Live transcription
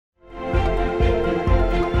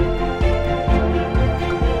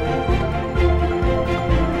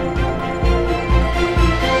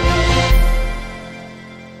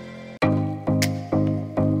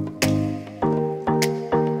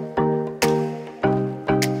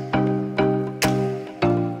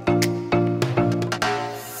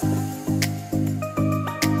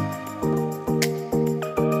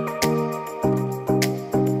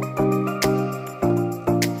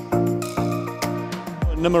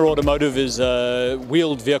NIMR Automotive is a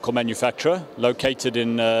wheeled vehicle manufacturer located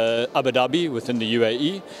in Abu Dhabi within the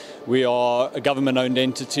UAE. We are a government-owned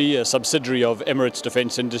entity, a subsidiary of Emirates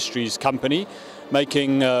Defense Industries company,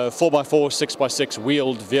 making 4x4, 6x6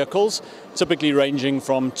 wheeled vehicles, typically ranging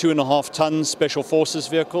from 2.5 tons special forces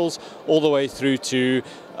vehicles all the way through to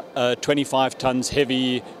 25 tons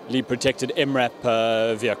heavily protected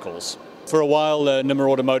MRAP vehicles. For a while, NIMR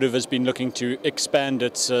Automotive has been looking to expand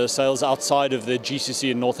its sales outside of the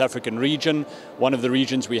GCC and North African region. One of the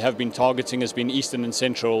regions we have been targeting has been Eastern and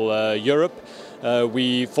Central Europe.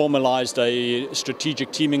 We formalized a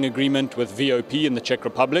strategic teaming agreement with VOP in the Czech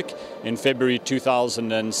Republic in February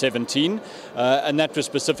 2017, and that was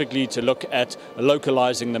specifically to look at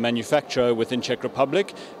localizing the manufacture within Czech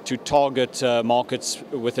Republic to target markets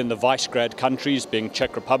within the Visegrad countries, being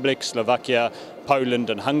Czech Republic, Slovakia, Poland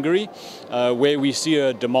and Hungary, where we see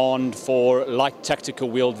a demand for light tactical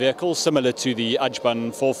wheeled vehicles similar to the Ajban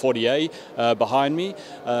 440A behind me,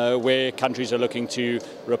 where countries are looking to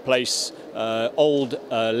replace old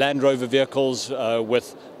Land Rover vehicles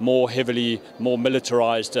with more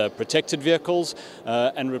militarized protected vehicles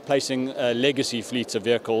and replacing legacy fleets of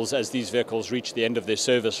vehicles as these vehicles reach the end of their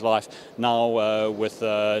service life now with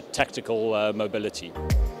tactical mobility.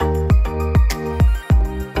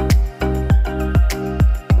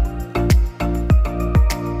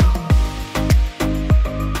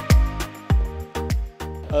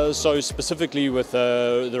 So specifically with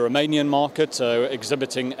the Romanian market,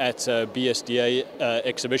 exhibiting at BSDA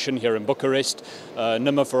exhibition here in Bucharest,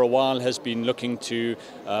 NIMR for a while has been looking to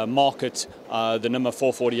market the NIMR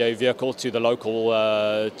 440A vehicle to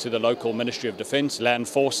the local Ministry of Defence, Land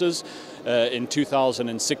Forces. In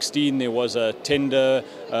 2016 there was a tender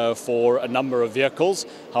for a number of vehicles.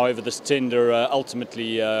 However, this tender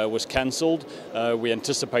ultimately was cancelled. We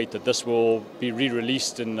anticipate that this will be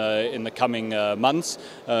re-released in the coming months.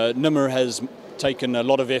 NIMR has taken a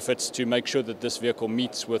lot of efforts to make sure that this vehicle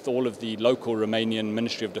meets with all of the local Romanian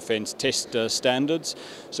Ministry of Defence test standards.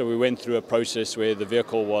 So we went through a process where the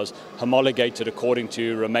vehicle was homologated according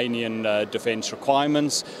to Romanian defence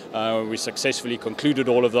requirements. We successfully concluded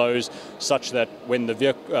all of those such that when the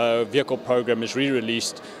vehicle program is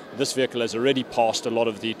re-released, this vehicle has already passed a lot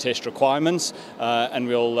of the test requirements, and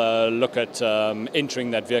we'll look at entering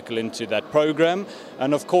that vehicle into that program.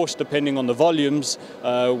 And of course, depending on the volumes,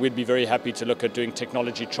 we'd be very happy to look at doing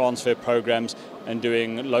technology transfer programs and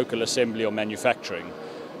doing local assembly or manufacturing.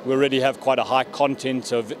 We already have quite a high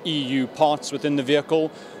content of EU parts within the vehicle,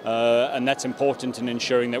 and that's important in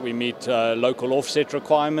ensuring that we meet local offset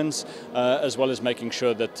requirements, as well as making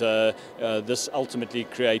sure that this ultimately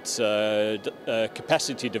creates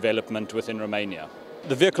capacity development within Romania.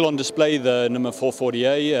 The vehicle on display, the NIMR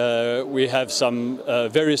 440A, we have some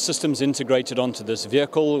various systems integrated onto this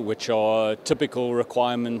vehicle, which are typical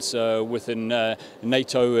requirements within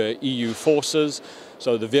NATO EU forces.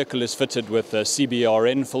 So the vehicle is fitted with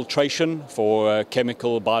CBRN filtration for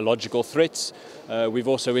chemical, biological threats. We've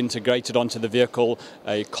also integrated onto the vehicle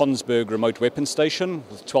a Kongsberg remote weapon station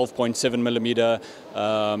with 12.7mm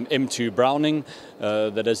M2 Browning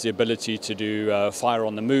that has the ability to do fire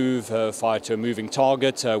on the move, fire to a moving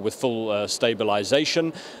target with full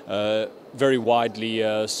stabilization. Very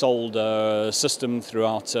widely sold system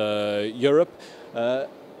throughout Europe.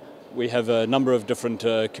 We have a number of different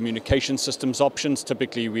communication systems options.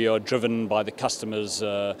 Typically we are driven by the customer's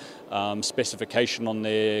specification on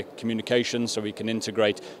their communication, so we can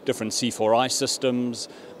integrate different C4I systems.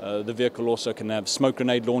 The vehicle also can have smoke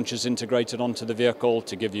grenade launchers integrated onto the vehicle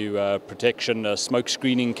to give you protection, smoke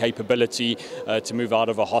screening capability to move out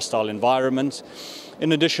of a hostile environment.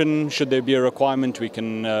 In addition, should there be a requirement, we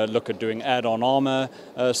can look at doing add-on armor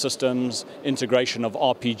systems, integration of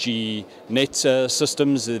RPG net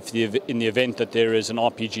systems in the event that there is an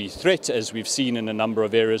RPG threat, as we've seen in a number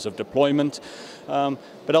of areas of deployment.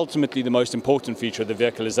 But ultimately, the most important feature of the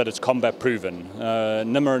vehicle is that it's combat proven.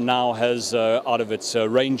 NIMR now has, out of its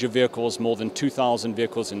range of vehicles, more than 2,000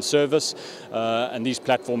 vehicles in service, and these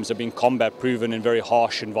platforms have been combat proven in very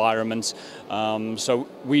harsh environments. So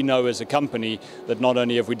we know as a company that not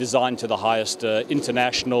only have we designed to the highest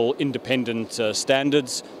international independent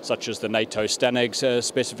standards, such as the NATO STANAG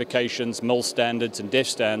specifications, MIL standards and DEF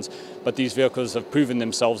stands, but these vehicles have proven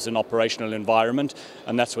themselves in operational environment,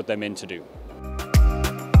 and that's what they're meant to do.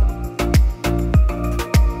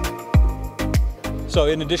 So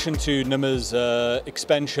in addition to NIMR's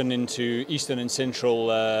expansion into Eastern and Central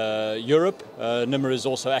Europe, NIMR is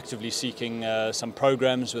also actively seeking some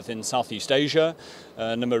programs within Southeast Asia.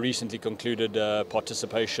 NIMR recently concluded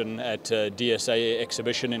participation at DSA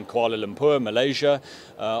exhibition in Kuala Lumpur, Malaysia,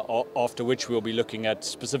 after which we'll be looking at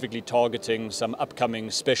specifically targeting some upcoming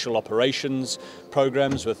special operations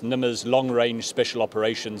programs with NIMR's long-range special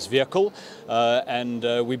operations vehicle. And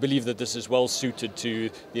we believe that this is well suited to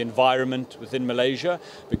the environment within Malaysia,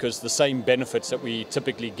 because the same benefits that we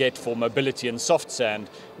typically get for mobility in soft sand,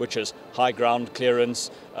 which is high ground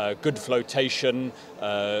clearance, good flotation,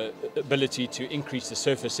 ability to increase the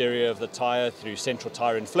surface area of the tyre through central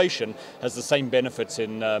tyre inflation, has the same benefits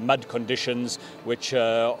in mud conditions, which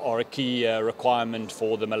are a key requirement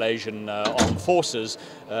for the Malaysian armed forces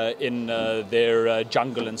in their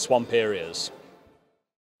jungle and swamp areas.